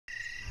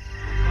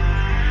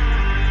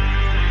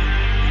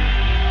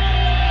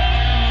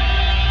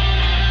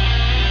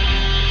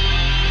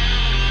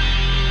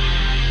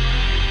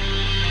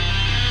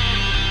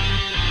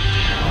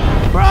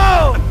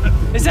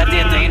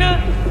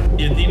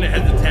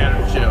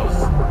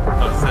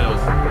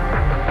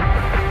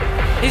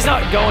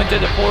not going through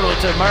the portal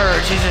to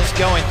merge. He's just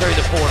going through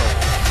the portal.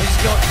 He's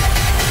just going.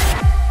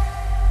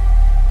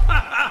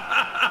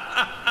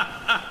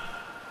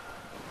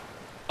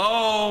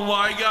 Oh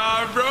my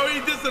god, bro,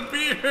 he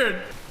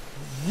disappeared.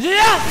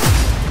 Yeah!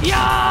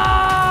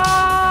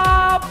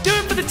 Yeah! Do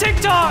it for the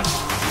TikTok!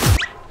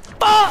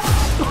 Fuck!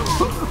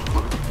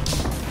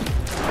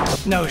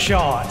 No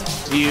shot.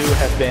 You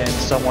have been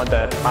someone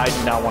that I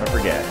do not want to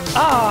forget.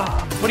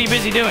 Ah! What are you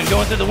busy doing?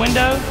 Going through the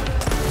window?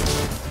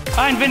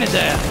 I invented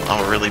that.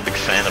 I'm a really big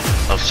fan of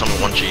Summon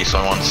 1G, so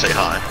I wanted to say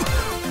hi.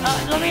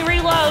 Let me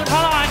reload.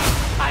 Hold on.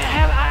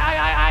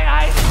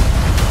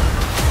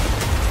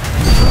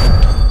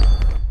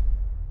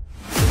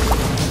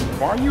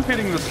 Why are you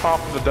hitting the top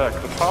of the deck?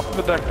 The top of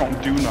the deck don't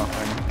do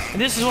nothing. And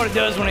this is what it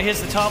does when it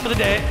hits the top of the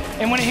deck.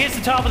 And when it hits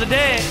the top of the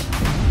deck,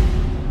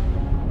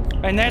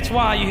 and that's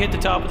why you hit the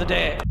top of the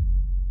deck.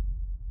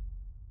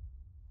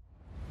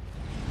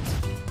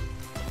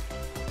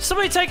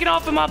 Somebody taking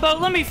off in my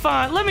boat. Let me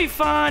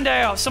find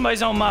out.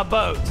 Somebody's on my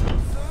boat.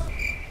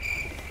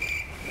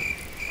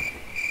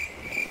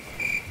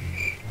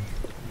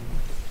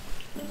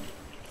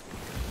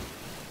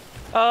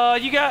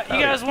 You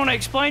guys want to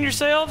explain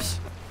yourselves?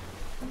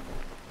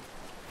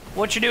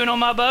 What you're doing on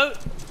my boat?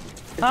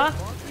 Huh?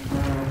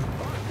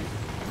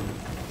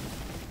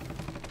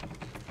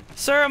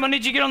 Sir, I'm gonna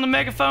need you to get on the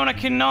megaphone. I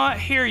cannot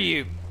hear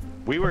you.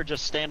 We were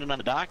just standing on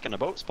the dock and a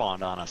boat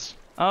spawned on us.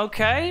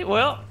 Okay,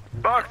 well.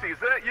 Boxy, is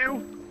that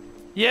you?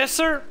 Yes,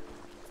 sir.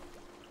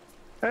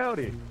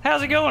 Howdy.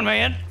 How's it going,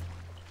 man?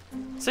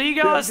 So you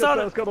guys thought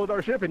I was cuddled with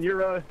our ship, and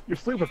your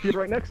sloop appeared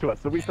right next to us.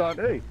 So we thought,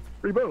 hey,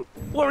 free boat.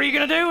 What were you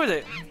gonna do with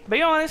it?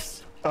 Be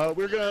honest.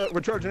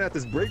 We're charging at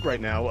this brig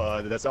right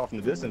now. That's off in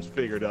the distance.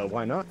 Figured,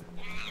 why not?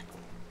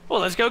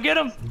 Well, let's go get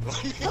them.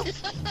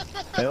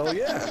 Hell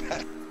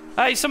yeah.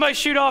 Hey, somebody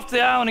shoot off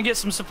the island and get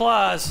some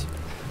supplies.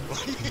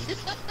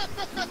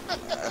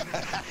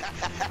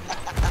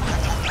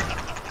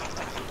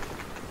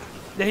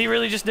 Did he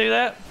really just do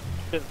that?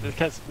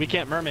 Because we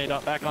can't mermaid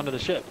back onto the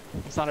ship.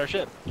 It's not our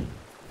ship.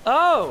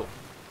 Oh.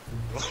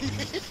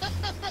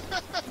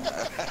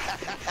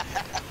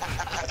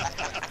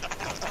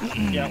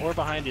 Yeah, we're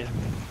behind you.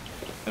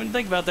 I didn't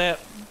think about that.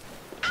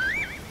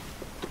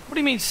 What do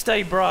you mean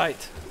stay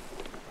bright?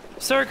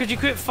 Sir, could you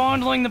quit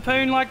fondling the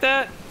poon like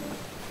that?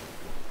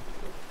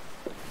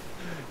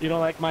 You don't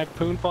like my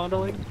poon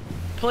fondling?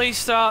 Please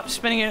stop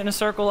spinning it in a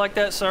circle like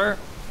that, sir.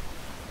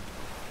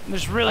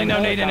 There's really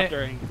no need in it.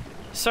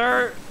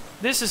 Sir,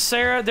 this is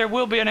Sarah. There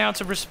will be an ounce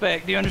of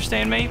respect. Do you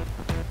understand me?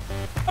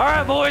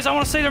 Alright, boys, I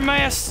want to see their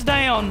masks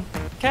down.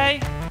 Okay?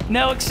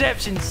 No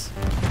exceptions.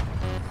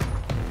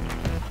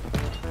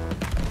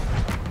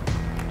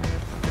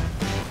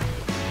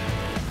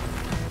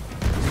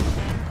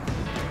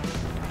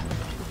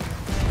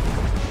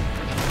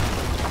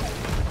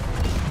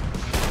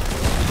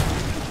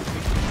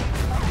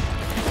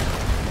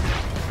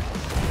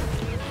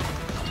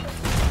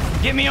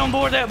 Get me on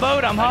board that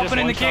boat. I'm hopping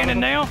in the cannon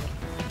now.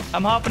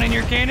 I'm hopping in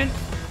your cannon.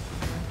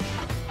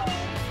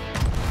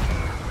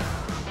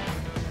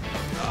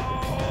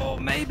 Oh,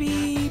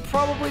 maybe,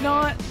 probably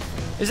not.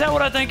 Is that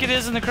what I think it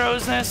is in the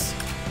crow's nest,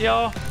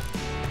 y'all?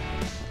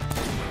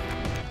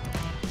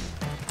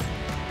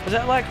 Is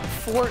that like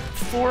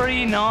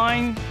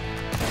 49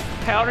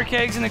 powder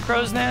kegs in the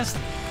crow's nest?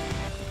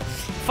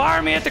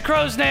 Fire me at the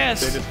crow's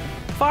nest.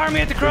 Fire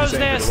me at the crow's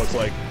nest. It looks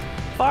like.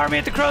 Fire me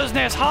at the crow's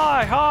nest.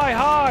 Hi, hi,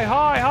 hi,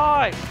 hi,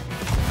 hi.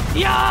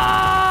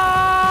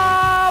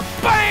 Yeah!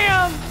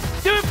 Bam!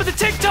 Do it for the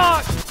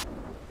TikTok.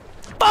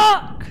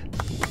 Fuck!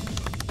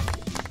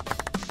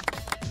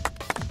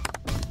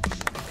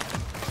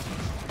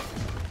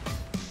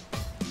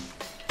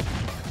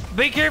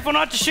 Be careful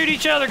not to shoot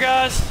each other,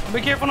 guys. Be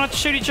careful not to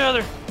shoot each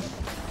other.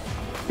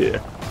 Yeah.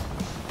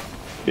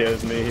 Yeah,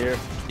 it's me here.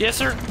 Yes,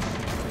 sir.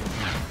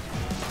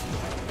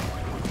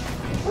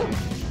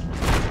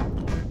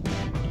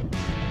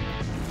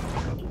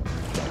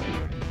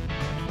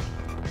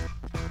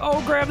 Oh,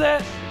 grab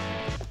that.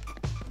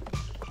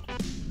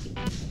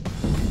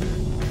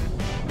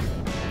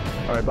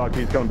 All right,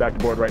 Boxy's coming back to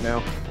board right now.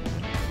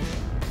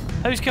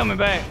 Who's coming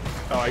back?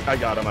 Oh, I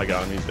got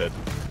him. He's dead.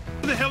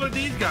 Who the hell are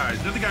these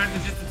guys? They're the guys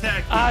that just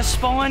attacked me. I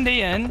spawned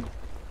in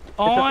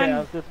on okay, I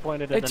was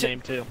disappointed in the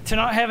name too. To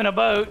not having a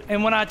boat,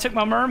 and when I took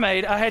my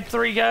mermaid, I had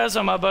 3 guys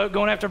on my boat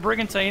going after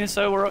Brigantine, and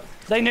so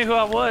they knew who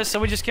I was, so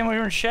we just came over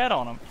here and shat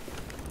on them.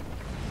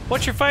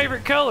 What's your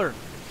favorite color?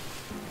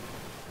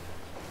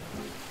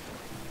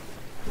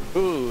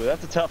 Ooh,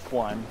 that's a tough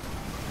one.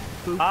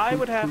 I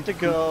would have to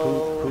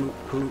go...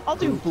 I'll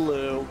do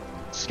blue.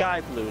 Sky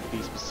blue to be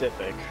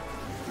specific.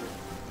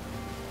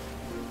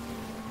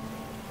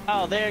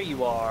 Oh, there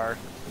you are.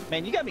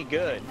 Man, you got me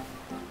good.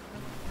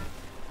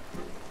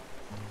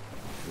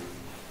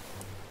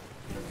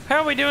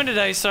 How are we doing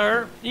today,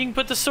 sir? You can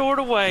put the sword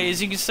away.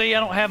 As you can see, I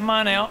don't have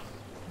mine out.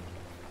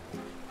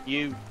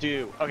 You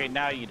do. Okay,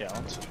 now you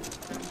don't.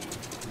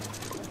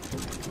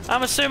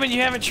 I'm assuming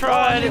you haven't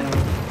tried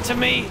to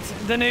meet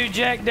the new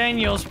Jack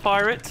Daniels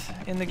pirate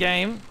in the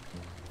game.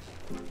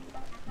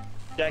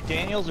 Jack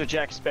Daniels or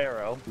Jack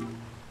Sparrow?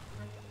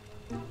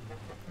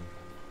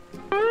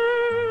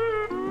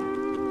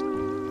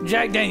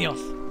 Jack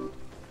Daniels.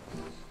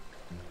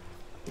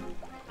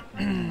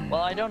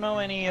 Well, I don't know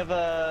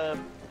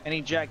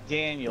any Jack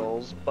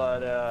Daniels,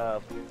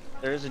 but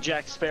there is a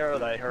Jack Sparrow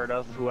that I heard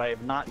of who I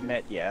have not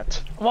met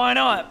yet. Why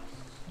not?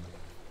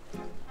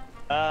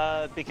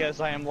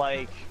 Because I am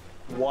like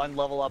one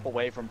level up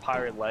away from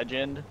Pirate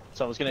Legend,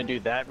 so I was gonna do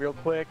that real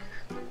quick,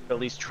 or at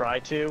least try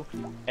to,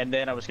 and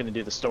then I was gonna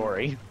do the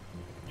story.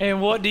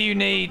 And what do you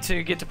need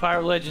to get to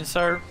Pirate Legend,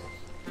 sir?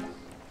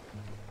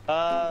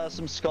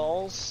 Some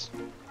skulls.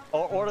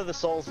 Order of the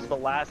Souls is the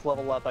last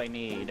level up I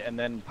need, and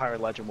then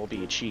Pirate Legend will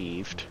be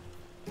achieved.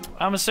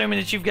 I'm assuming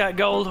that you've got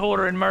Gold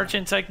Hoarder and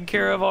Merchant taken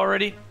care of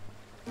already?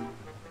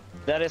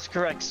 That is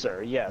correct,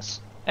 sir,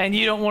 yes. And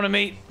you don't want to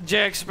meet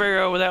Jack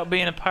Sparrow without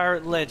being a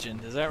Pirate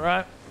Legend, is that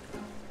right?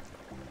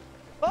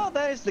 Well,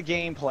 that is the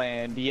game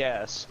plan,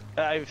 yes.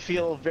 I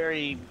feel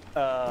very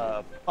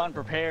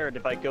unprepared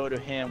if I go to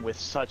him with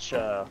such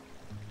a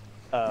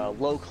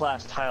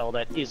low-class title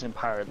that isn't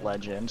Pirate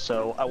Legend,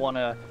 so I want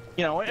to,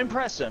 you know,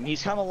 impress him.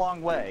 He's come a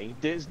long way.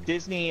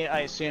 Disney, I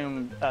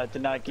assume,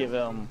 did not give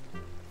him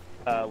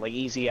like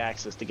easy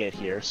access to get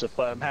here, so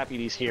but I'm happy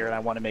he's here and I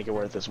want to make it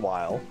worth his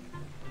while.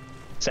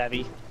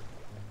 Savvy?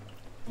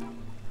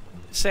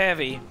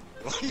 Savvy.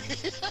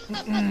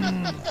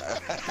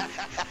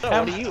 So,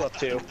 what are you up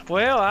to?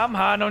 Well, I'm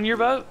hiding on your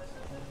boat.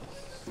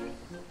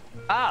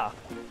 Ah,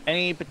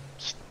 any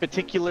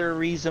particular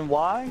reason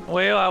why?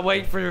 Well, I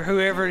wait for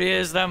whoever it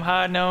is that I'm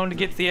hiding on to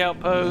get to the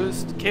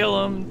outpost,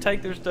 kill them,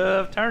 take their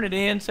stuff, turn it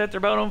in, set their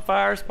boat on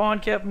fire, spawn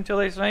cap them until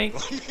they sink,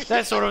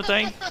 that sort of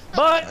thing.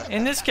 But,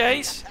 in this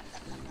case,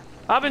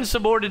 I've been so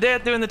bored to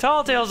death doing the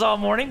tall tales all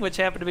morning, which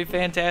happened to be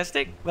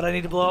fantastic, but I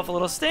need to blow off a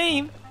little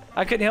steam.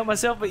 I couldn't help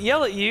myself but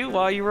yell at you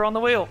while you were on the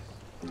wheel.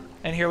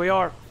 And here we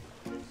are.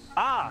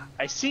 Ah,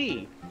 I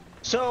see.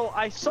 So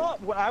I saw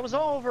when I was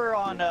over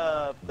on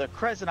the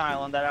Crescent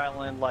Island, that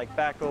island like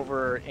back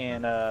over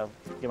in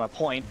get my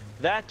point,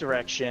 that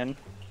direction,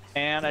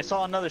 and I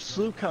saw another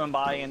sloop coming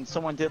by and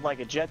someone did like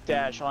a jet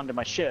dash onto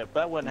my ship.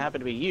 That wouldn't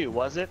happen to be you,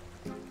 was it?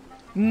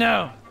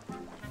 No.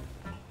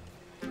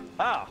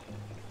 Ah.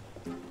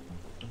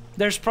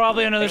 There's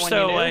probably another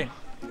stowaway.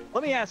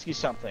 Let me ask you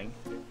something.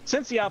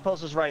 Since the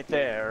outpost is right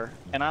there,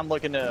 and I'm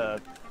looking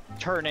to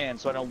turn in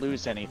so I don't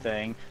lose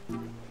anything,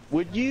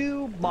 would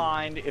you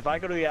mind if I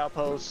go to the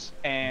outpost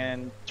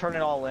and turn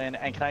it all in,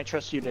 and can I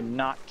trust you to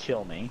not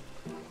kill me?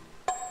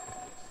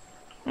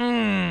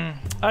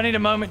 I need a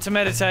moment to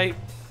meditate.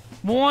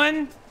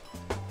 1,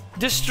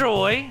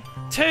 destroy.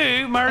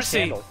 2,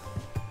 mercy.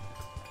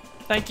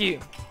 Thank you.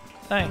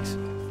 Thanks.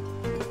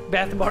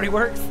 Bath and Body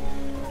Works.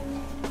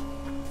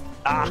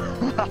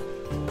 Ah,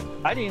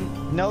 I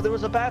didn't know there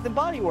was a Bath and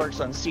Body Works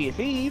on Sea of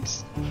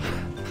Thieves.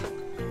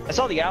 I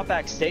saw the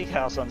Outback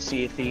Steakhouse on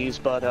Sea of Thieves,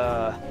 but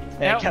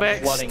it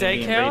kept flooding and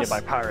being raided by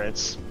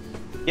pirates.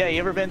 Yeah, you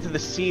ever been to the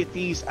Sea of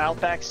Thieves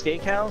Outback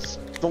Steakhouse?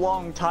 It's a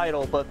long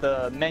title, but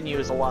the menu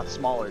is a lot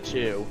smaller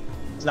too.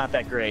 It's not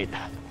that great.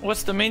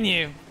 What's the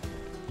menu?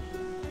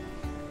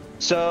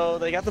 So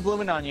they got the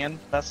bloomin' onion.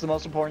 That's the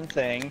most important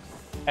thing,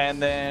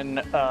 and then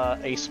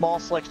a small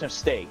selection of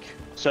steak.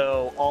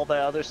 So all the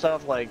other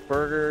stuff like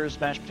burgers,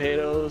 mashed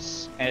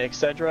potatoes, and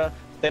etc.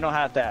 They don't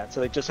have that, so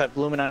they just have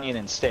bloomin' onion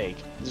and steak.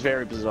 It's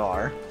very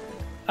bizarre.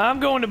 I'm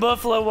going to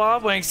Buffalo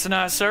Wild Wings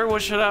tonight, sir.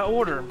 What should I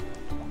order?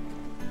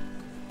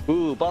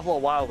 Ooh, Buffalo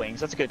Wild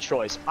Wings. That's a good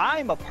choice. I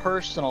am a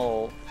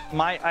personal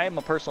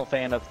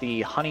fan of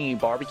the honey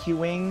barbecue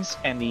wings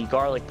and the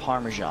garlic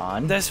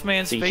parmesan. This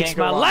man so speaks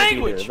my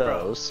language,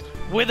 bro.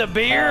 With a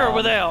beer or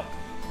without?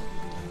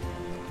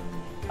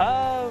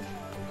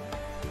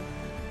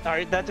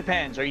 Alright, that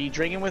depends. Are you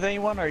drinking with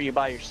anyone or are you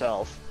by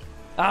yourself?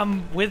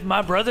 I'm with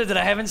my brother that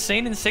I haven't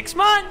seen in 6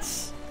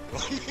 months.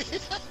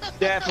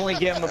 Definitely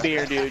give him a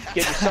beer, dude.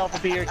 Get yourself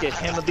a beer, get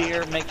him a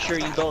beer, make sure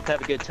you both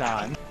have a good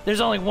time.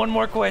 There's only one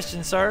more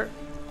question, sir.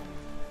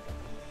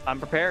 I'm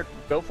prepared.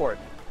 Go for it.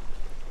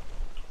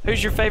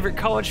 Who's your favorite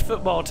college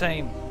football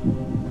team?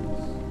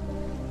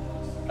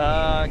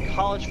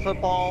 College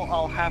football,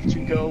 I'll have to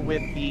go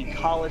with the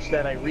college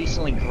that I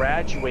recently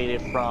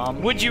graduated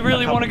from. Would you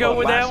really want to go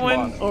with that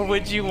one? Or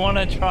would you want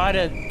to try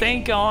to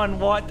think on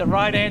what the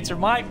right answer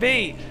might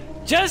be?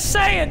 Just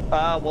saying!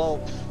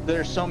 Well,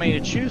 there's so many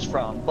to choose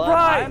from, but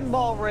right. I'm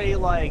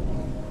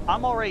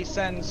already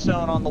set in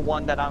stone on the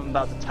one that I'm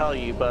about to tell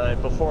you, but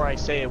before I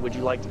say it, would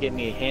you like to give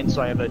me a hint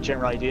so I have a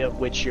general idea of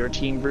which your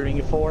team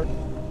rooting for?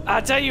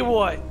 I tell you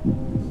what,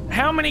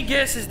 how many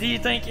guesses do you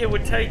think it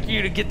would take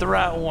you to get the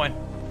right one?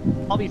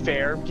 I'll be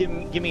fair. Give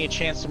me a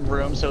chance, some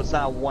room, so it's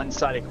not a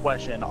one-sided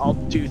question. I'll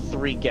do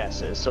 3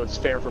 guesses, so it's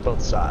fair for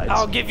both sides.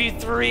 I'll give you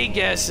 3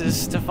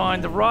 guesses to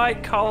find the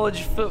right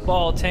college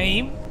football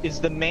team.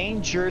 Is the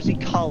main jersey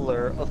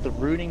color of the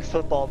rooting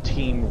football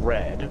team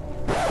red?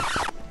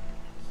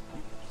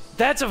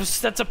 That's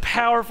a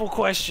powerful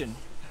question.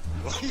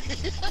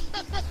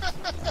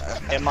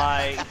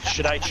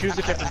 Should I choose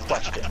a different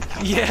question?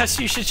 Yes,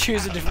 you should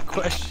choose a different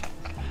question.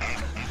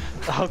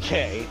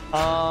 Okay.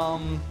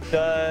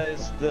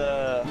 Does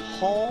the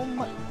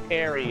home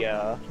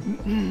area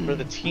for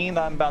the team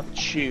that I'm about to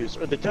choose,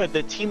 or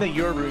the team that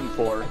you're rooting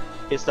for,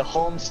 is the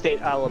home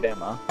state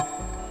Alabama?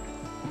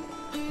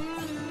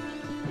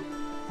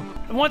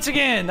 Once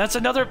again, that's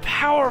another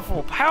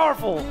powerful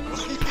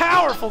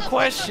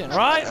question,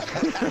 right?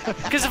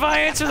 Because if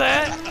I answer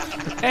that,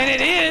 and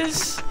it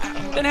is,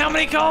 then how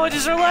many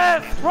colleges are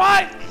left,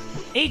 right?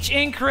 Each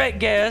incorrect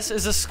guess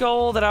is a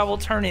skull that I will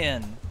turn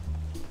in.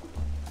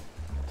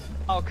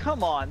 Oh,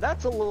 come on.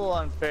 That's a little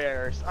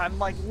unfair. I'm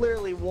like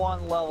literally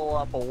one level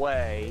up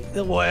away.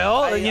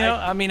 Well,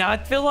 I mean, I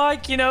feel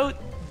like,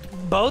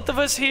 both of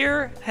us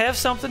here have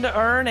something to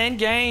earn and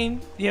gain.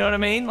 You know what I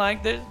mean?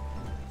 Like,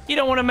 you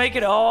don't want to make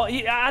it all.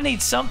 I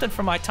need something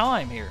for my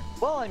time here.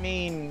 Well, I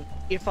mean,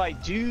 if I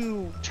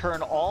do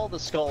turn all the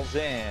skulls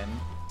in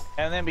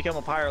and then become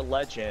a pirate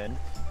legend,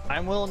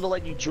 I'm willing to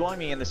let you join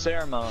me in the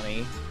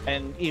ceremony.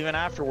 And even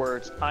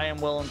afterwards, I am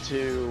willing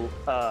to,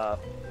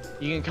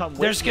 you can come with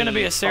me. There's going to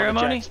be a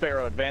ceremony? On the Jack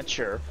Sparrow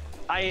adventure.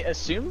 I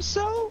assume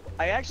so?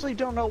 I actually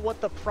don't know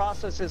what the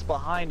process is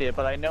behind it,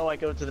 but I know I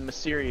go to the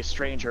mysterious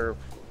stranger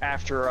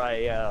after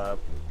I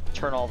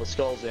turn all the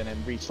skulls in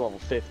and reach level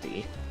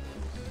 50.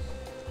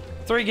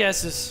 3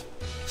 guesses,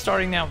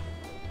 starting now.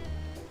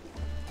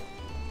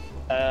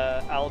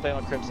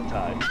 Alabama Crimson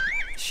Tide.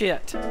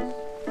 Shit.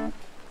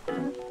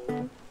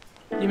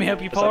 Let me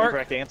help you Is that the park.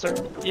 correct answer?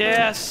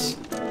 Yes.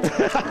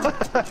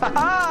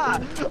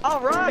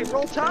 All right,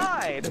 roll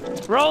tide.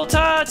 Roll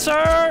Tide,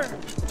 sir.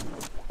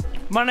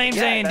 My name's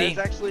Yeah, Andy. It's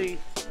actually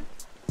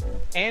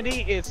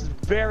Andy. It's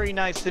very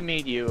nice to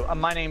meet you.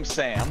 My name's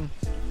Sam.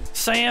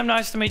 Sam,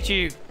 nice to meet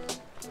you.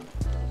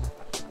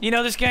 You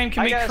know, this game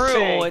can be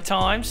cruel at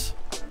times.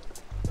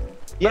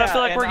 But I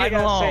feel like we're getting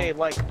along.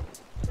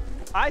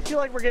 I feel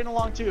like we're getting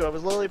along too. I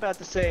was literally about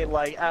to say,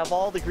 like, out of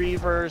all the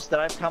grievers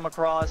that I've come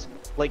across,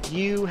 like,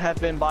 you have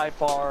been by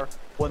far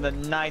one of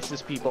the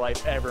nicest people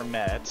I've ever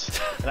met.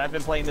 And I've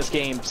been playing this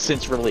game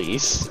since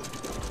release.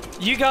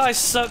 You guys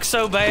suck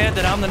so bad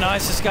that I'm the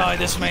nicest guy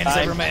this man's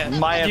ever met.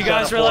 You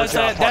guys realize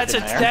realize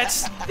that?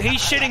 That's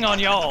he's shitting on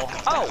y'all.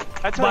 Oh,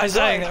 that's by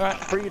saying that, right?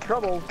 For your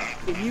trouble,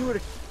 if you were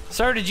to...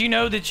 Sir, did you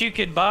know that you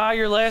could buy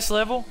your last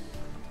level?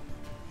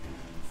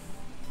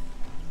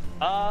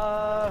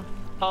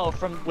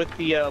 With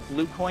the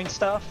blue coin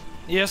stuff?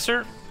 Yes,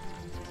 sir.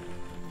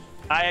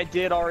 I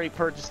did already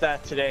purchase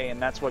that today,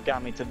 and that's what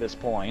got me to this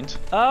point.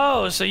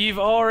 Oh, so you've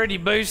already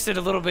boosted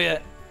a little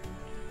bit.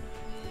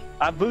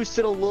 I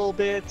boosted a little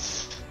bit,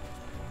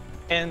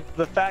 and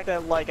the fact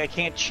that, like, I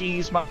can't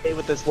cheese my way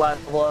with this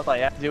last level up, I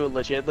have to do it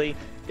legitly,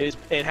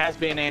 it has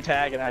been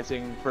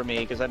antagonizing for me,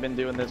 because I've been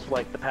doing this,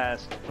 like, the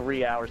past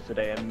 3 hours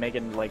today, and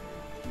making, like,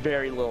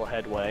 very little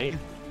headway.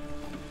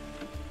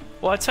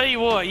 Well, I tell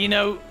you what,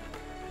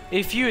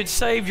 if you had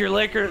saved your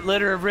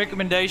letter of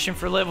recommendation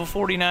for level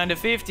 49 to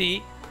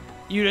 50,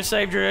 you'd have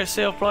saved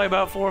yourself probably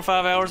about 4 or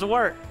 5 hours of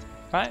work,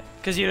 right?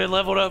 Because you'd have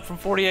leveled up from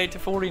 48 to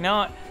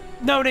 49.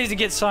 No need to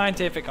get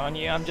scientific on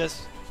you. I'm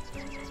just,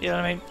 you know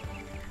what I mean?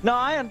 No,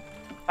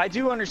 I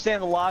do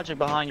understand the logic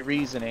behind your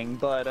reasoning,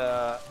 but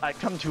I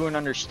come to an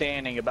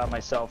understanding about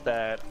myself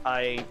that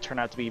I turn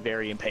out to be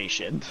very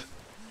impatient.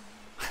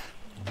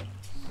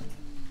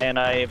 And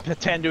I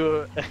tend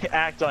to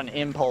act on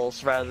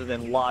impulse rather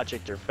than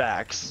logic or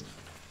facts.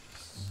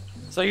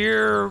 So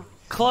you're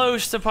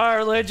close to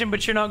Pirate Legend,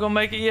 but you're not going to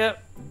make it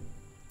yet?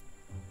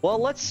 Well,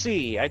 let's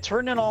see. I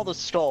turned in all the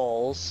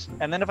skulls,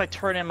 and then if I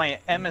turn in my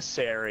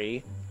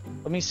emissary,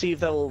 let me see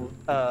if that will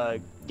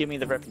give me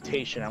the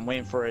reputation. I'm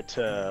waiting for it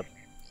to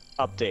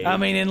update. I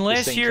mean,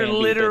 unless you're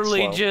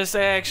literally just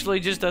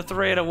a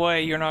thread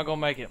away, you're not going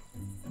to make it.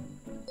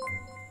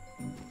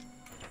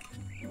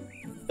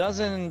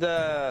 Doesn't,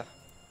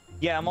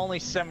 yeah, I'm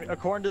only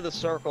according to the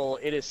circle,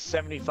 it is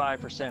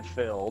 75%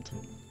 filled.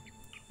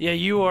 Yeah,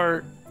 you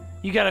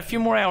got a few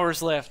more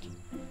hours left.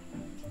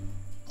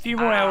 A few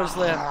more hours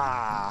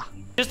left.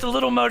 Just a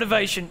little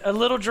motivation, a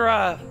little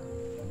drive.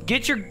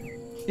 Did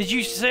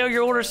you sell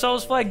your Order of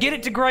Souls flag? Get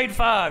it to grade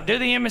 5. Do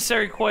the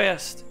emissary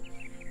quest.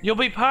 You'll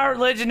be Pirate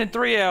Legend in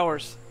 3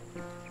 hours.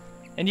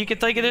 And you can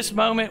think of this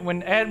moment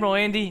when Admiral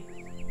Andy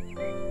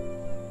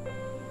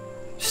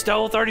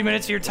stole 30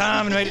 minutes of your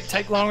time and made it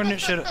take longer than it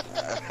should have.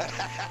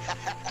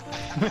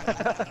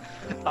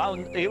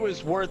 It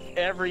was worth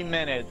every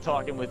minute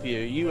talking with you.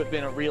 You have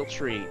been a real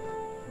treat.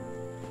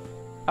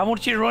 I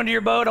want you to run to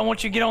your boat. I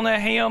want you to get on that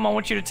helm. I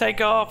want you to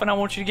take off, and I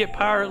want you to get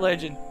Pirate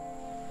Legend.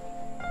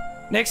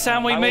 Next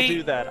time we meet, I will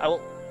do that.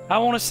 I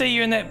want to see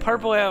you in that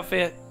purple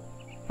outfit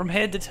from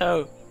head to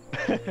toe.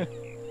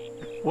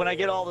 When I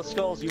get all the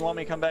skulls, you want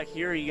me to come back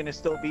here? Are you going to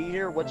still be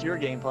here? What's your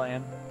game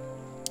plan?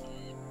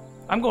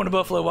 I'm going to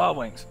Buffalo Wild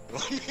Wings.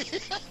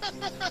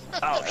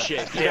 Oh,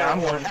 shit. Yeah, I'm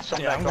going to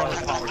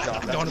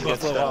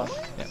Buffalo Wild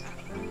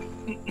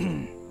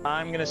Wings.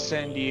 I'm going to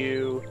send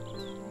you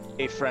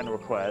a friend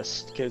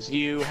request, because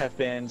you have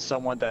been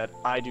someone that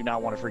I do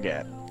not want to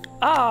forget.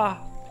 Ah!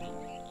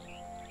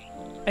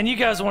 And you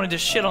guys wanted to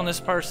shit on this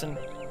person.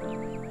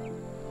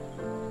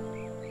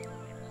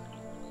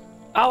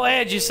 I'll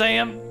add you,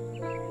 Sam.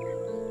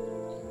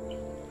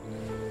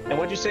 And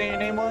what'd you say your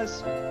name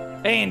was?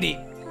 Andy.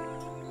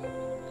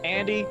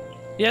 Andy?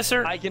 Yes,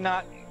 sir.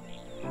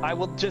 I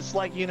will just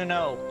like you to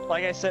know,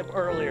 like I said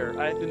earlier,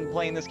 I've been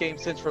playing this game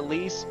since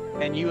release,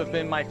 and you have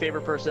been my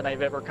favorite person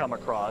I've ever come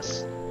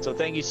across. So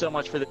thank you so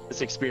much for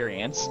this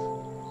experience.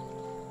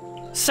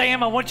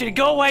 Sam, I want you to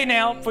go away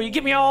now before you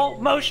get me all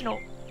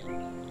emotional.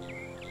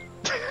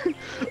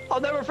 I'll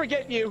never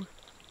forget you.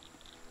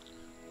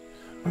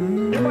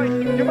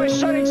 You're my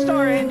shining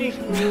star, Andy.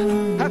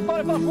 Have fun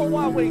at Buffalo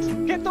Wild Wings.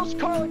 Get those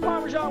garlic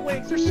Parmesan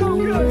wings. They're so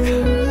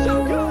good.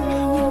 So good.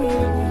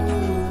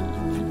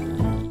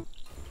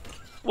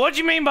 What'd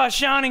you mean by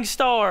shining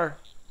star?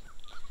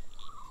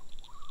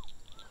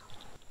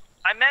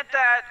 I meant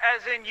that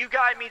as in you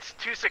guy meets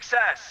to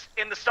success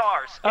in the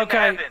stars, in the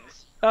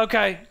heavens.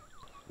 Okay.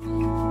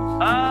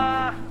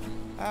 I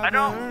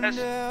know.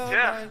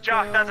 Yeah,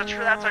 Jock. That's a.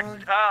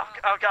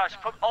 Oh gosh.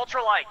 Put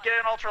ultralight. Get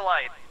an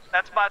ultralight.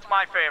 That's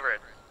my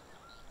favorite.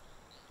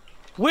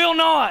 Will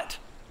not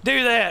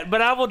do that, but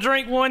I will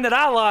drink one that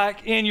I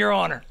like in your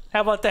honor.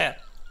 How about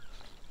that?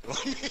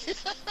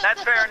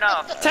 That's fair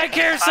enough. Take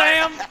care,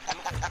 Sam.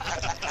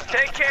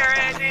 Take care,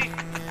 Andy.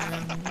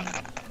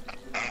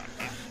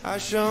 I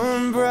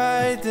shone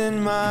bright,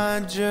 then my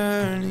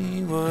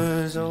journey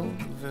was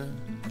over.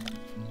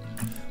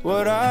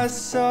 What I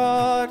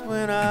sought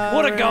when I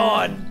what a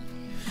god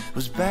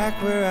was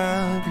back where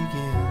I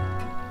began.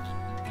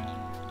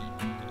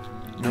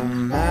 No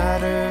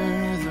matter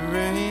the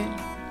rain,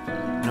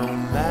 no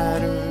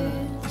matter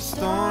the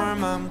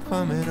storm, I'm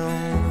coming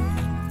home.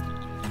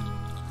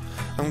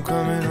 I'm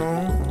coming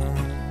home.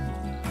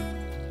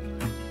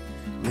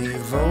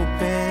 Leave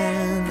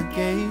open the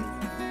gate.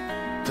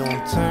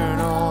 Don't turn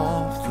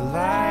off the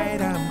light.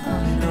 I'm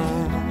coming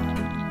home.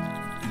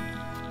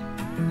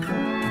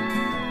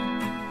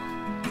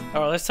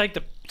 All right, let's take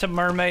the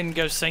mermaid and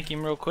go sink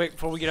him real quick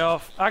before we get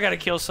off. I gotta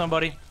kill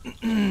somebody.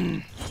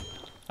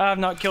 I have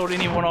not killed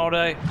anyone all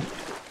day.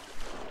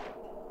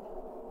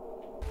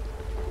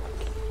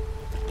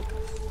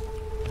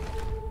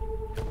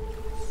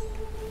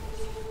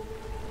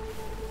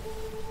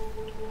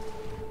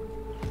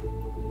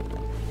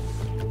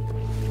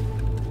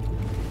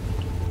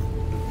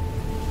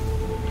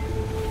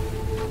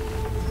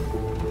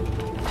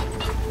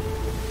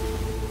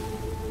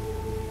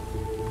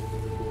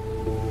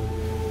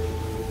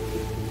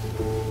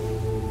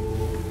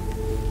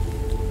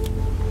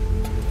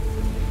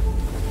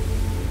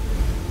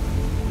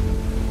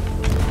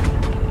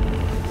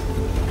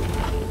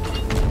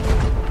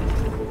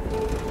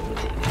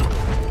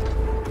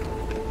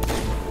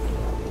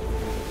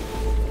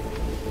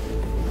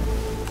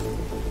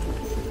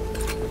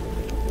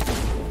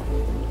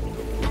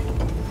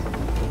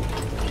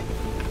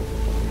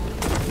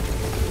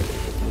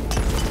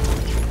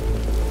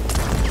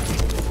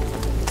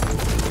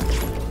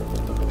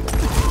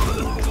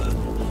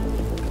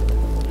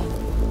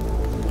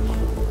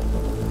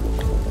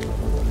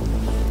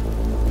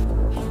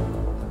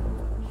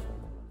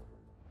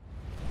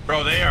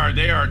 Bro, they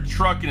are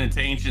trucking it to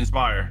Ancient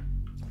Spire.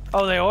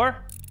 Oh, they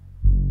are?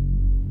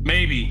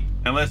 Maybe,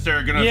 unless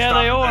they're gonna yeah,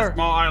 stop they at are. that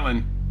small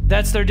island.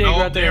 That's their dig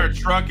right there. They are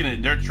trucking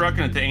it. They're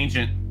trucking it to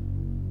Ancient.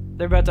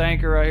 They're about to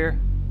anchor right here.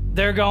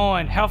 They're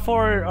going. How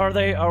far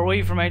are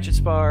we from Ancient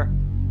Spire?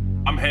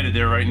 I'm headed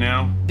there right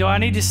now. Do I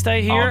need to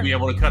stay here? I'll be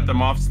able to cut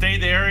them off. Stay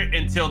there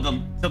until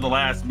the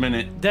last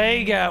minute.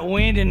 They got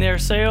wind in their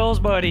sails,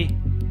 buddy.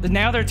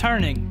 Now they're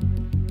turning.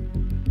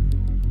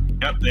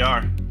 Yep, they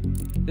are.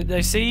 Did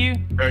they see you?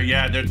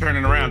 Yeah, they're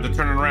turning around. They're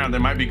turning around. They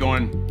might be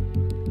going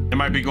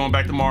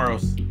back to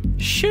Morros.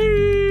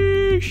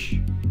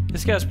 Sheesh.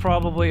 This guy's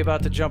probably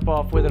about to jump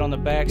off with it on the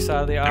back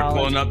side of the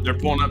island. They're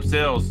pulling up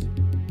sails.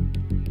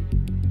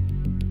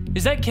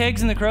 Is that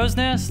kegs in the crow's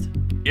nest?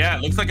 Yeah,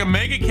 it looks like a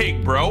mega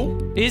cake, bro.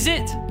 Is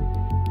it?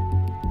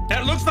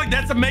 That looks like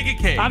that's a mega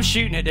cake. I'm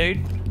shooting it, dude.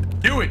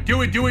 Do it.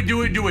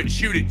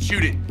 Shoot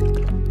it.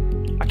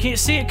 I can't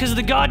see it because of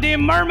the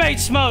goddamn mermaid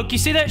smoke. You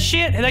see that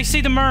shit? They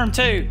see the merm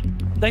too.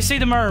 They see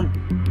the merm.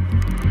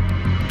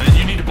 Then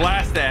you need to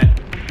blast that.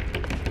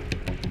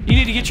 You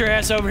need to get your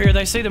ass over here.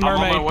 They see the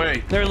mermaid. I'm on my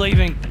way. They're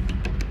leaving.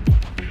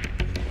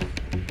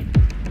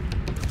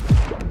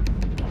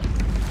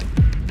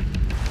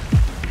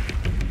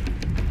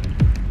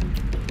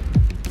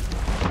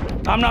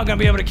 I'm not gonna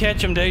be able to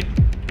catch them, dude.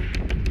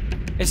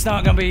 It's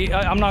not gonna be.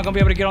 I'm not gonna be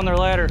able to get on their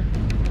ladder.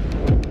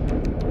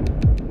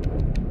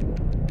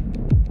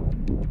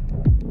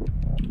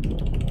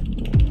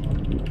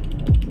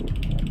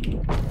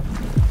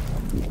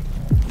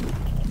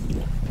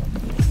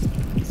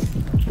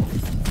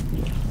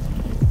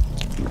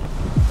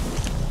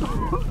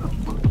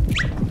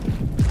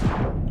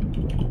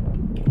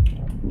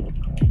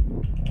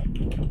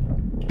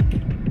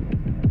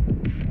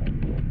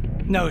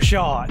 No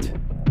shot.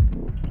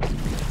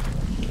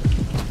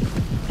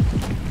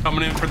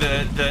 Coming in for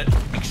the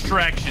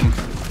extraction.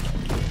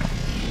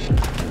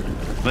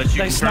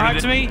 They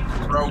sniped me.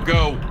 Bro,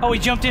 go. Oh, he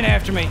jumped in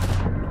after me.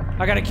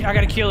 I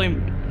gotta kill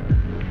him.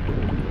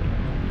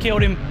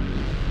 Killed him.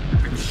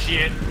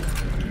 Shit.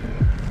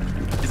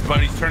 His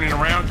buddy's turning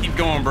around. Keep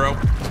going, bro.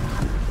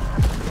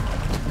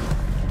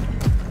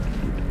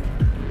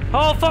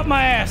 Oh, fuck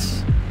my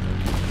ass.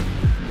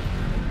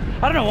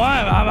 I don't know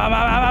why.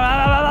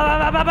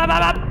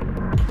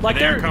 Like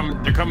they're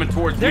coming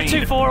towards me. They're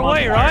too far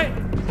away, right?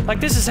 Like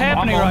this is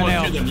happening right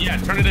now. Yeah,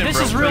 turn it in, this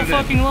bro. is real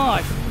fucking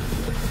life.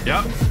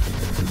 Yep.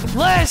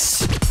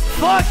 Let's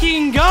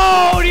fucking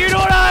go. Do you know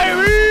what I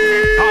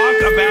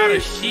mean? Talk about a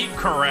sheep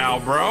corral,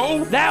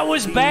 bro. That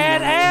was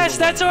badass.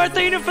 That's our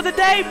Athena for the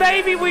day,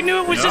 baby. We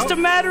knew it was just a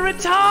matter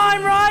of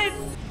time, right?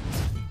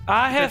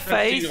 I have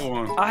faith.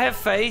 I have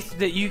faith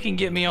that you can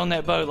get me on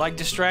that boat. Like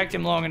distract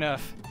him long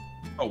enough.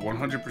 Oh,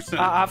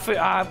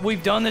 100%.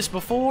 We've done this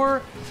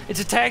before. It's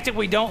a tactic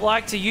we don't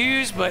like to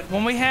use, but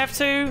when we have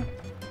to,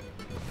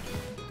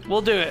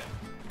 we'll do it.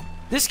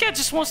 This guy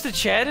just wants to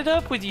chat it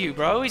up with you,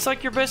 bro. He's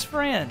like your best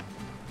friend.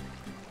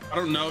 I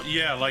don't know.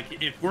 Yeah,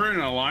 like if we're in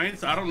an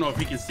alliance, I don't know if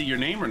he can see your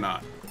name or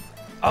not.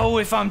 Oh,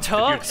 if I'm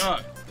tucked? If you're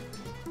tucked.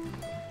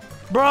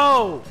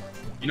 Bro.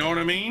 You know what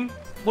I mean?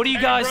 What do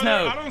you guys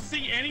brother, know? I don't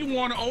see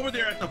anyone over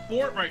there at the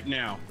fort right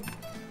now.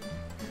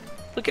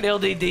 Look at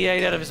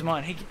LDD8 out of his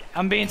mind.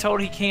 I'm being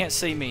told he can't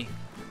see me.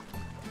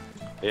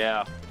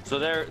 Yeah. So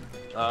they're,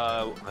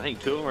 I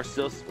think 2 of them are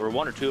still, or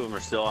 1 or 2 of them are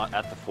still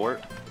at the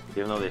fort,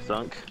 even though they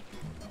sunk.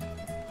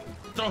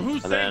 So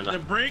who's saying the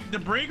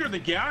brig or the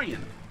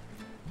galleon?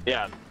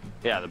 Yeah,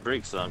 the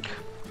brig sunk.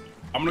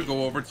 I'm gonna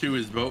go over to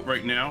his boat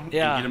right now.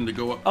 Yeah. And get him to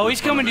go up. Oh,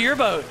 he's coming to your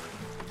boat.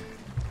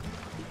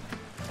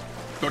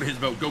 Go to his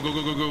boat. Go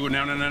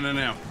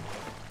now.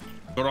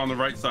 Go on the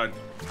right side.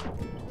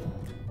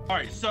 All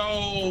right.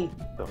 So,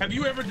 have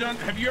you ever done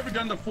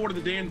the Fort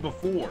of the Damned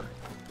before?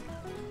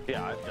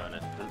 Yeah, I've done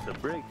it. The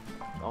brig,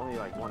 only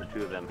like 1 or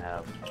 2 of them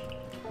have.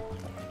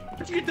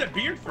 Where'd you get that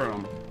beard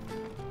from?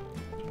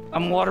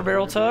 I'm water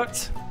barrel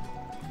tucked.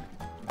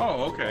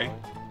 Oh, okay.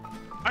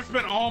 I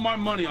spent all my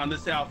money on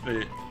this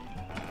outfit.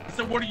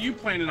 So what are you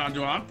planning on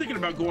doing? I'm thinking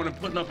about going and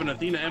putting up an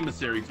Athena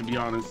emissary, to be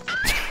honest.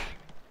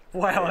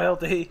 Wow,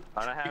 LD.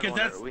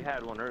 We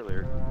had one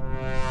earlier.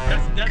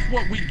 That's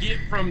what we get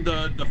from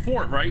the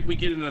fort, right? We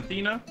get an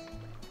Athena.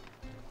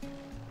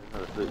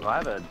 I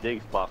have a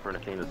dig spot for an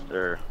Athena's,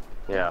 for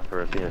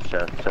Athena's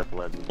chest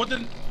legend. Well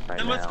then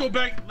let's go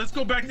back. Let's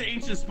go back to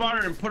Ancient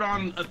Spire and put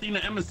on Athena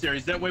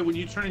emissaries. That way, when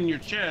you turn in your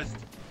chest,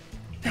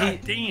 God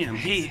damn,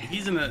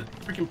 he's in a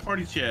freaking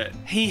party chat.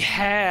 He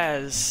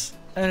has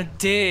a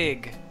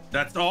dig.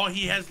 That's all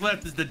he has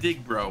left is the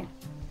dig, bro.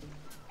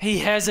 He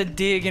has a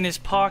dig in his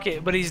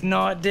pocket, but he's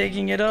not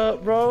digging it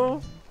up,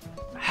 bro.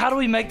 How do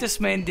we make this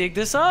man dig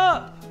this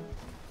up?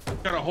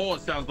 Got a hole,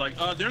 it sounds like.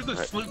 There's a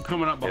sloop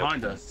coming up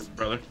behind us,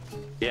 brother.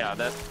 Yeah,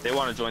 they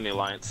want to join the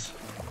alliance.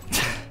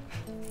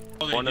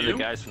 One of the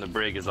guys from the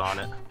brig is on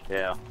it.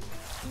 Yeah.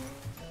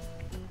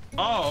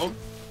 Oh,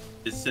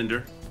 it's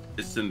Cinder.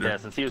 Yeah,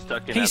 since he was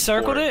stuck in he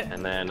circled it,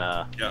 and then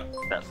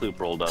that sloop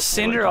rolled up.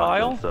 Cinder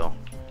Isle. So.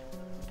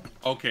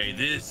 Okay,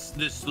 this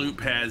sloop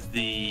has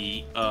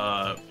the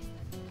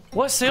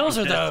What sails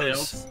are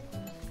those? Sails.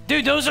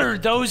 Dude, those are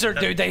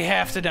dude, they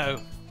have to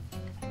know.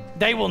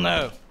 They will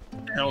know.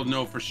 Hell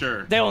no, for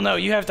sure. They will know.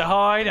 You have to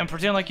hide and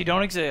pretend like you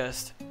don't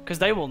exist, because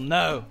they will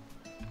know.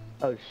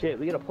 Oh shit,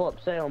 we gotta pull up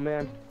sail,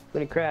 man. We're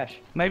gonna crash.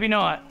 Maybe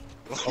not.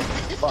 Oh,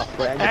 fuck,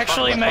 Brad.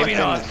 Actually, maybe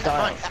not.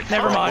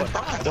 Never mind.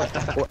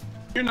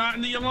 You're not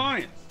in the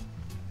alliance.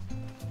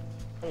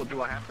 Oh,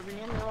 do I have to be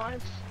in the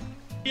alliance?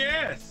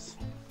 Yes.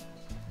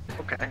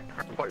 Okay.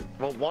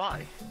 Well,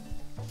 why?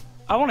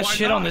 I want to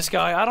shit on this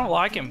guy. I don't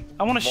like him.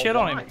 I want to shit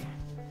on him.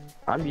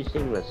 I'm just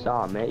seeing the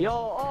saw, man.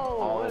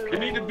 Yo, you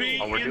need to be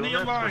in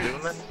the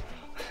alliance.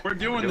 We're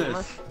doing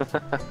this.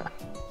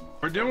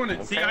 We're doing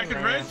it. See, I could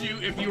res you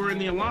if you were in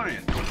the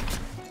alliance.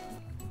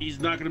 He's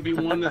not going to be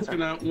one that's going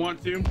to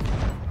want to.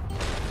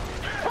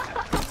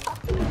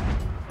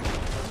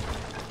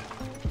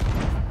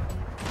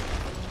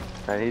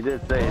 And he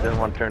did say he doesn't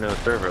want to turn to a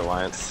server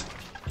alliance.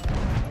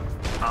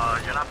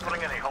 You're not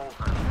putting any holes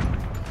in.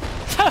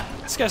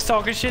 This guy's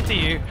talking shit to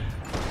you.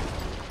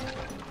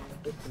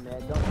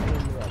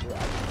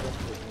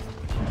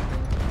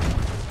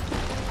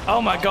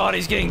 Oh my god,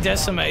 he's getting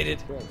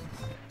decimated.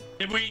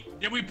 Did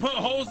we put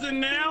holes in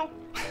now?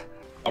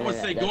 I would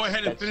say go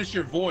ahead and finish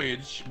your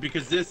voyage,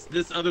 because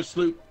this other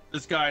sloop,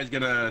 this guy is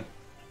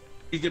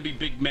he's gonna be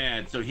big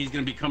mad, so he's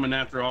gonna be coming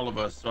after all of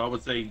us. So I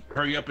would say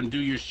hurry up and do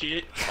your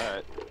shit.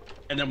 Alright.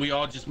 And then we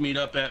all just meet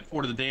up at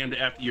Fort of the Damned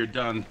after you're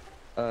done.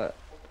 Alright.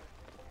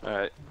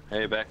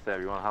 Hey,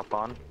 Backstab, you wanna hop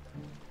on?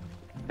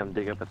 Come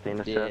dig up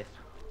Athena's chest?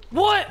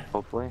 What?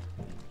 Hopefully.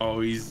 Oh,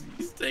 he's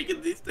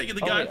taking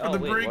the guy from the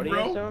brig,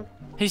 bro.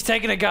 He's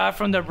taking a guy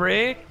from the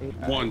brig?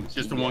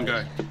 Just the one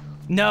guy.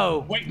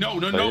 No. Wait, no,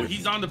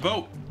 he's on the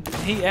boat.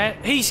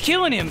 He's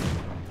killing him.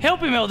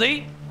 Help him,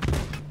 LD.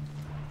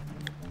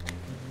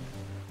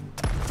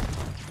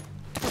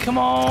 Come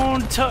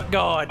on, Tuck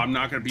God. I'm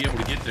not gonna be able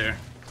to get there.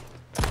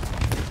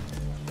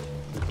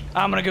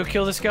 I'm gonna go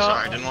kill this guy.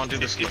 Sorry, I didn't want to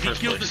do this. If he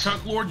kills the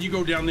Tuck Lord, you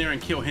go down there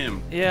and kill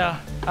him. Yeah,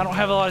 I don't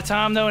have a lot of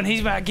time though, and he's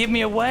about to give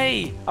me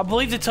away. I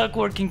believe the Tuck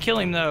Lord can kill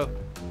him though.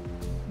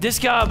 This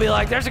guy will be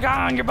like, "There's a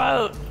guy on your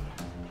boat."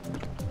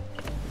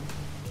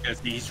 Yes,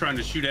 he's trying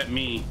to shoot at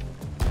me.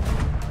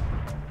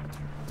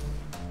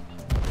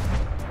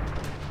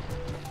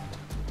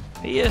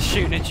 He is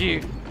shooting at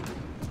you.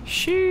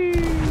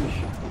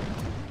 Sheesh.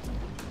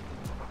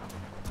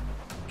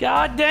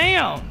 God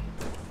damn.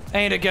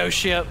 Ain't a ghost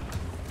ship.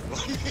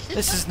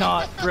 This is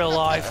not real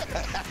life.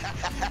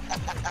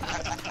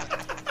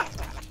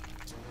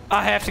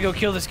 I have to go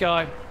kill this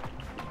guy.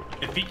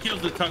 If he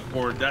kills the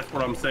tugboat, that's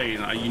what I'm saying.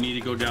 You need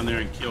to go down there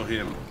and kill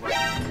him.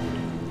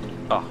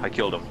 Oh, I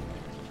killed him.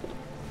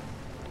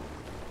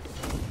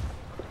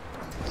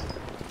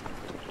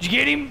 Did you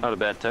get him? Not a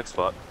bad tech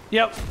spot.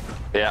 Yep.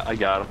 Yeah, I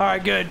got him. All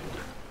right, good.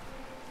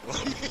 All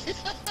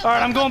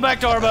right, I'm going back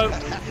to our boat.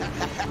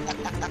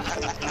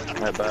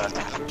 Not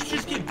bad. Did you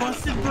just get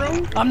busted,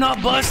 bro? I'm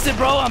not busted,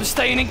 bro. I'm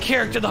staying in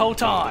character the whole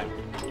time.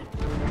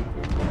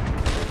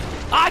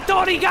 I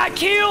thought he got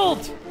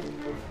killed.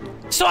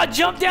 So I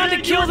jumped down to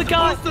kill the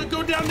guy. To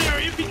go down there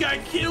if he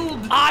got killed.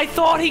 I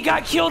thought he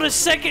got killed a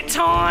second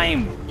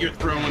time. You're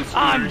throwing.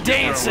 I'm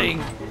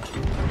dancing.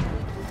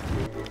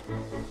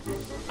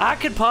 I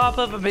could pop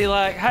up and be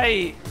like,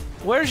 hey,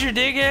 where's your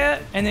dig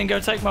at? And then go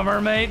take my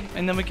mermaid,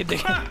 and then we could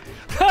dig.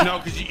 No,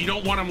 because you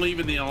don't want him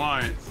leaving the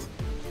alliance.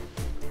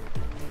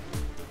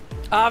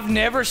 I've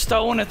never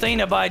stolen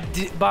Athena by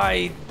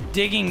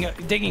digging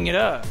it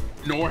up.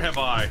 Nor have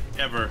I,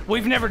 ever.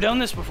 We've never done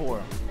this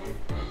before.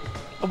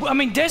 I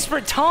mean,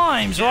 desperate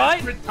times, right?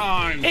 Desperate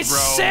times, it's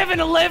bro.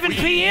 7:11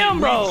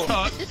 p.m., bro.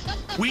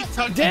 We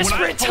tucked.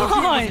 Desperate when I told you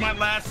it time. was my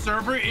last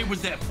server, it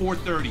was at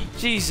 4:30.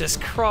 Jesus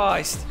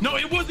Christ. No,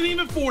 it wasn't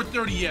even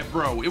 4:30 yet,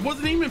 bro. It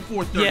wasn't even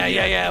 4:30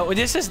 Yeah. Well,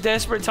 this is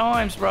desperate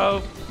times,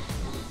 bro.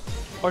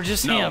 Or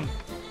just him.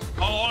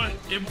 All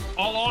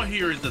I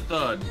hear is the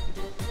thud.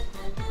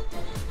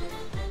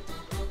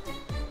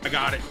 I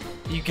got it.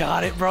 You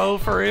got it, bro,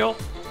 for real?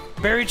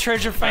 Buried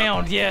treasure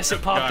found. Yes,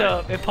 it popped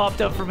up. It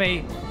popped up for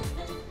me.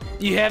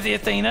 You have the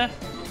Athena?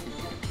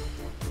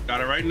 Got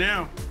it right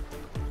now.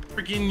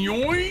 Freaking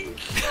yoink!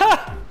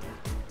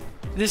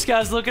 This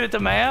guy's looking at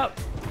the map.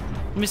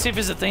 Let me see if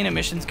his Athena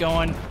mission's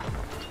going.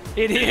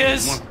 It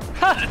is.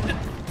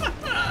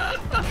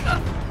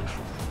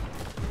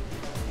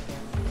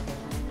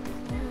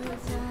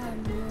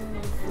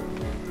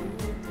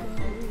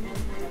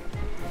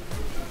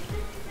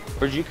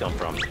 Where'd you come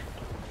from?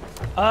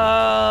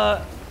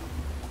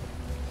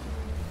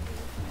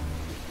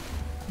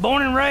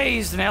 Born and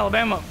raised in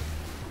Alabama.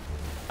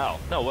 Oh,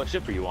 no, what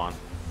ship are you on?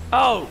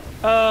 Oh,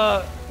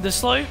 the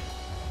sloop.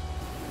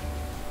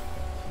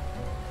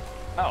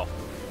 Oh,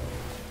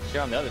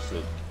 you're on the other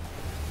sloop.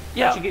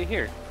 Yeah. How'd you get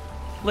here?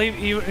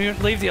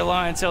 Leave the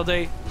Alliance, LD.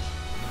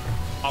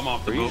 I'm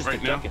off the Were you boat just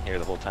right now. ducking here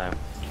the whole time?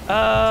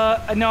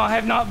 No, I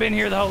have not been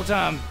here the whole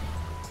time.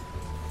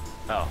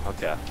 Oh,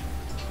 okay.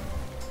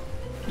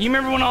 You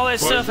remember when all that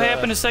stuff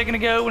happened a second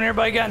ago when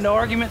everybody got into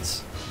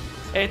arguments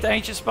at the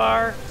Ancient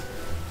Spire?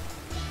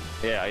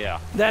 Yeah.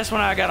 That's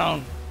when I got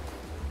on.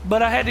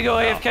 But I had to go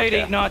AFK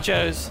to eat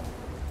nachos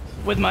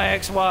with my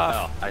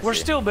ex-wife. We're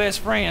still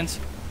best friends.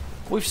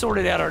 We've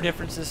sorted out our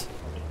differences.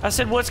 I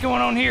said, what's going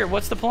on here?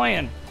 What's the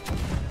plan?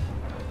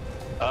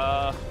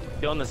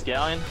 Killing this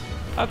galleon.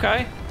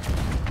 Okay.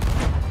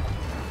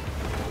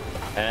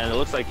 And it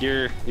looks like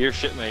your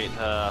shipmate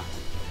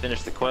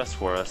finished the quest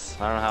for us.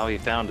 I don't know how he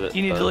found it.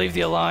 You need to leave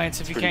the Alliance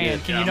if you can.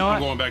 Good. Can you not?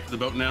 I'm going back to the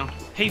boat now.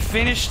 He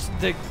finished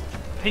the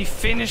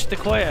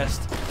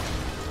quest.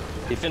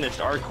 He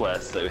finished our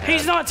quest that we had.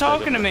 He's not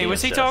talking to me.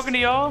 Was he talking to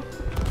y'all?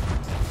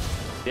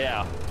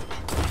 Yeah.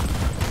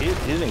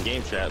 He's in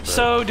game chat. But...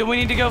 So, do we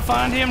need to go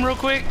find him real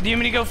quick? Do you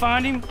want me to go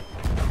find him?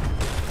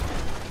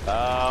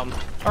 Or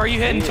are you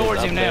heading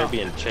towards him now?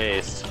 He's being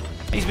chased.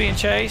 He's being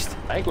chased?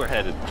 I think we're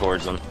headed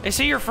towards him. Is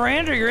he your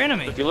friend or your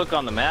enemy? If you look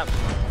on the map.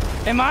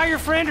 Am I your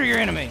friend or your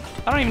enemy?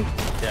 I don't even...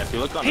 Yeah, if you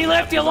look on the map. He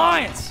left the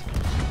Alliance.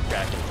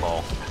 Crack and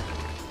fall.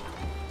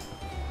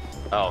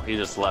 Oh, he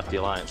just left the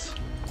Alliance.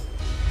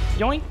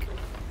 Yoink.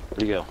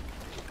 Where'd he go?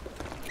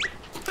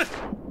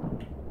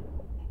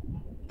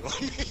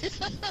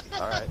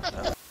 Alright.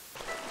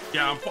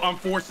 Yeah, I'm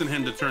forcing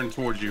him to turn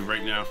towards you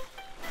right now.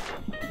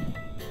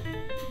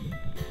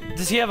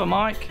 Does he have a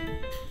mic?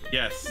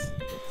 Yes.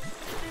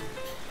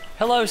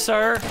 Hello,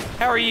 sir.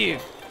 How are you?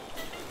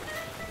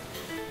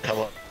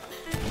 Hello.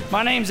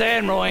 My name's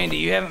Admiral Andy.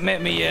 You haven't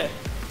met me yet.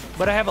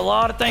 But I have a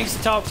lot of things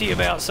to talk to you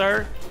about,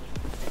 sir.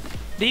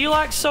 Do you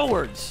like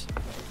swords?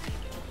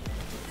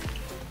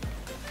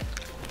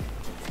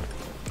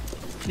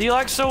 Do you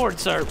like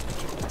swords, sir?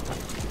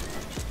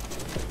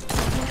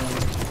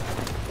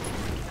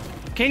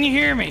 Can you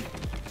hear me?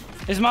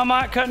 Is my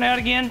mic cutting out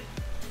again?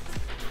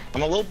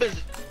 I'm a little busy.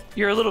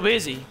 You're a little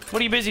busy. What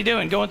are you busy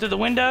doing? Going through the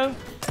window?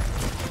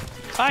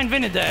 I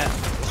invented that.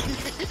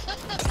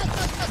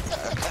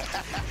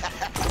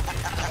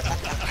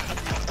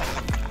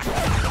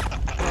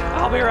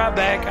 I'll be right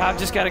back. I've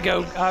just got to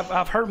go.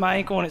 I've hurt my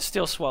ankle and it's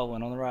still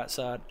swollen on the right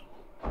side.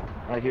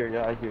 I hear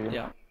you.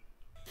 Yeah.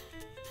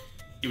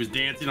 He was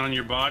dancing on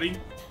your body?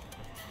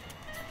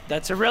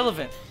 That's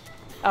irrelevant.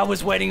 I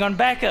was waiting on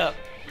backup.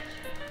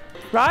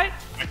 Right?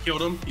 I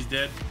killed him. He's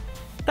dead.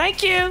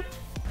 Thank you.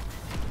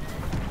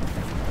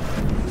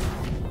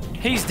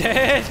 He's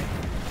dead.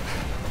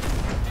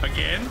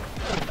 Again?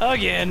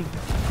 Again.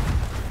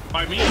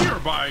 By me or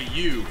by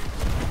you?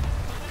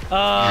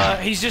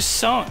 He's just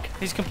sunk.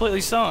 He's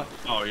completely sunk.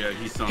 Oh yeah,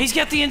 he's sunk. He's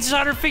got the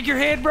insider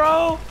figurehead,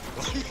 bro.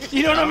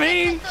 You know what I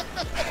mean?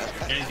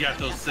 And he's got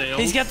those sails.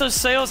 He's got those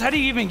sails. How do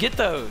you even get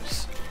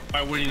those?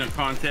 By winning a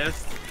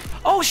contest.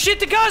 Oh shit!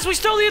 The guys we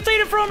stole the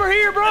Athena from are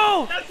here,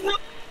 bro. That's what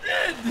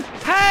I did.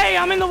 Hey,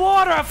 I'm in the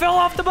water. I fell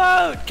off the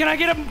boat. Can I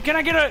get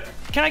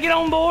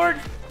on board?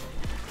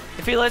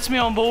 If he lets me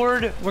on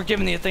board, we're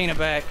giving the Athena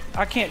back.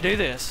 I can't do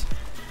this.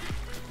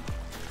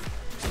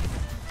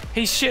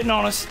 He's shitting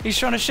on us. He's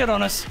trying to shit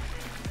on us.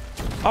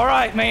 All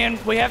right, man.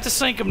 We have to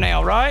sink him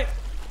now, right?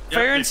 Yep,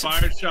 fair and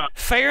shot.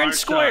 Fair and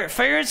square.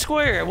 Fair and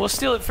square. We'll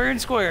steal it fair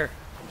and square.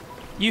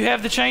 You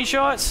have the chain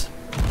shots?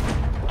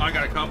 I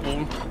got a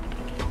couple.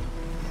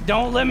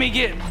 Don't let me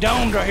get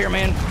domed right here,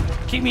 man.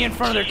 Keep me in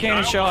front of their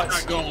cannon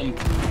shots.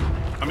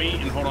 I'm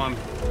eating. Hold on.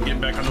 I'm getting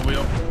back on the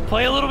wheel.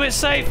 Play a little bit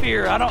safe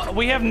here.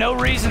 We have no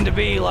reason to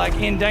be like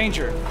in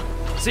danger.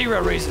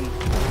 Zero reason.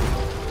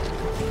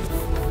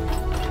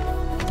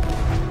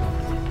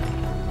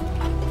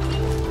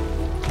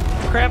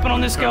 Crapping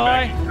on this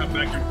guy. Come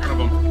back in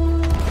front of him.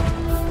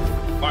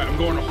 All right, I'm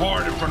going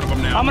hard in front of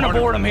him now. I'm gonna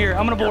board him here.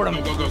 I'm gonna board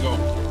him. Go.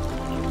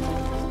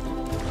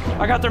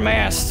 I got their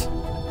mast.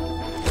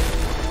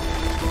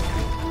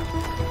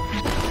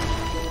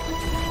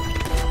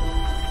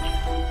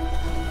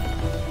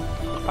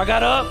 I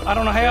got up. I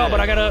don't know how, but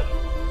I got up.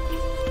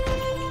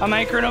 I'm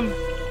anchoring him.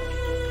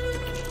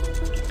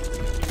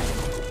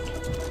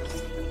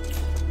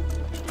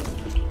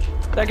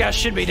 That guy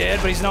should be dead,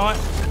 but he's not.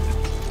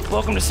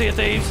 Welcome to Sea of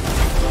Thieves.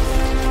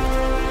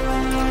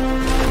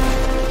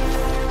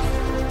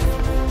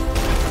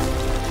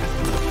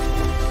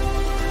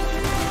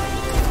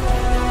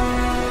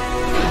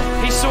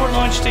 He's sword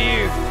launched to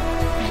you.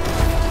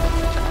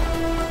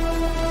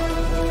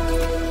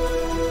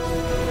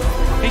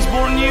 He's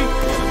boarding you.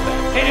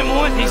 Hit him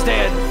one, he's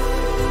dead.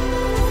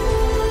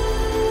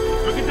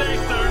 Good day,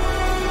 sir.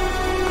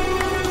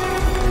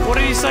 What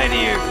did he say to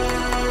you?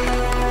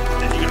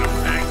 And you gonna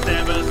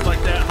backstab us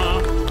like that,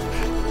 huh?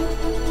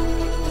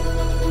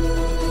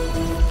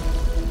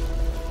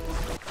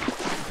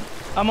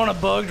 I'm on a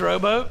bugged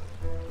rowboat.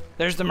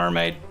 There's the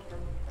mermaid.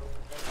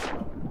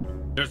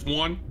 There's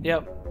one?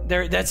 Yep.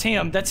 There. That's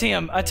him. That's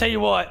him. I tell you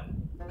what.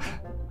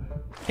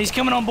 He's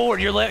coming on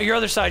board. Your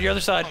other side. Your other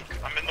side.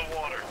 I'm in the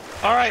water.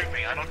 All right. Shoot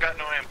me. I don't got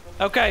no ammo.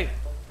 Okay.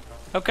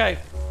 Okay.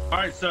 All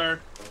right, sir.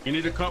 You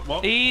need a cup.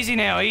 Well, easy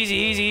now.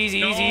 Easy.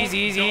 You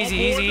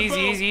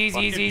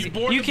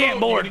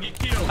can't board.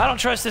 I don't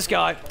trust this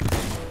guy.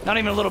 Not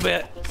even a little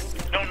bit.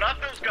 No,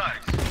 not those guys.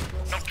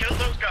 No, kill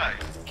those guys.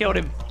 Killed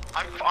him.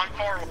 I'm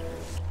far away.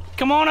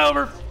 Come on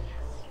over.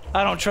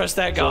 I don't trust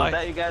that So guy. was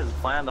that you guys'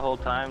 plan the whole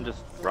time?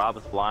 Just rob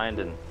us blind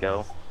and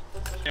go?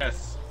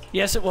 Yes.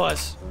 Yes, it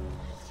was.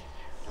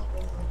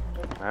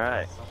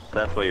 Alright.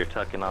 That's why you're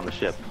tucking on the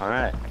ship.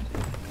 Alright.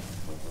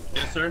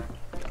 Yes, sir.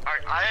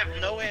 Alright, I have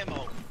no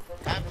ammo.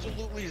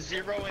 Absolutely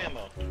zero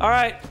ammo. All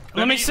right.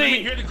 Let me see. Let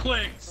me hear the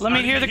clicks. Let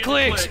me hear the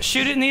clicks.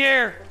 Shoot it in the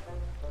air.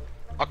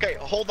 Okay,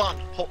 hold on.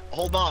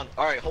 Hold on.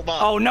 All right, hold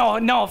on. Oh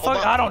no,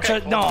 fuck! I don't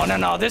trust.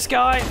 No. This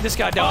guy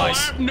Oh, I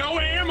dies. have no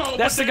ammo.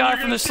 That's the guy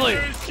from the sloop.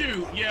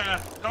 Shoot.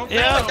 Yeah. Don't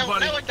Yeah. tell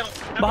nobody. No, I don't.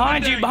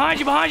 Behind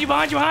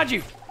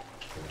you.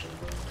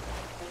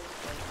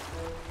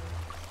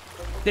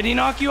 Did he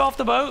knock you off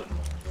the boat?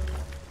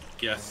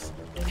 Yes.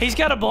 He's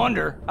got a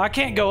blunder. I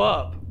can't go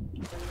up.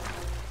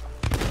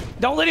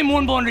 Don't let him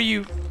one blunder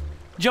you.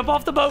 Jump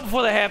off the boat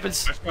before that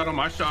happens. I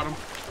shot him.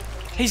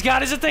 He's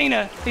got his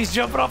Athena. He's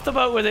jumping off the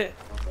boat with it.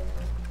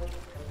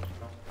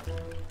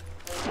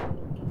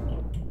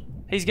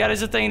 He's got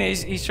his Athena.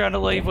 He's trying to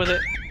leave with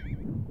it.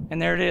 And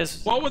there it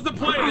is. What was the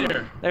play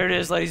there? There it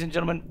is, ladies and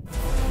gentlemen.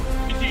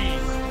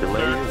 GG's.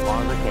 Delay as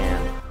long as I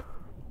can.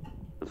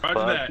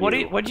 Roger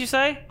that. What'd you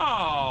say?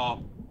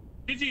 Oh,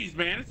 GG's,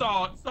 man. It's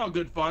all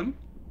good fun.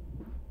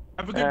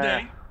 Have a good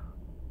day.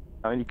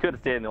 I mean, you could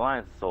have stayed in the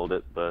alliance and sold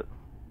it, but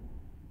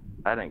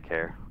I didn't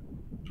care.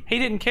 He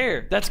didn't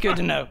care. That's good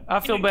to know. I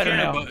feel better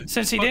now.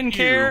 Since he didn't you.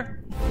 care,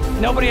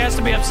 nobody has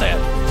to be upset.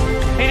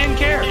 He didn't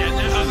care. Yeah,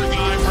 that other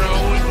guy, bro,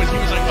 when he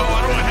was like,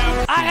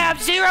 oh, I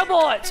have 0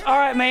 bullets. All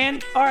right,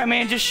 man.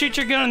 Just shoot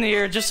your gun in the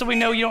air just so we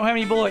know you don't have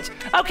any bullets.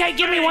 Okay,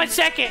 give me 1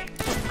 second.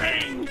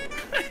 Bang.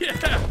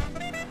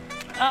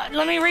 Yeah.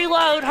 Let me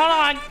reload. Hold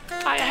on.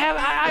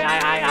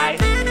 I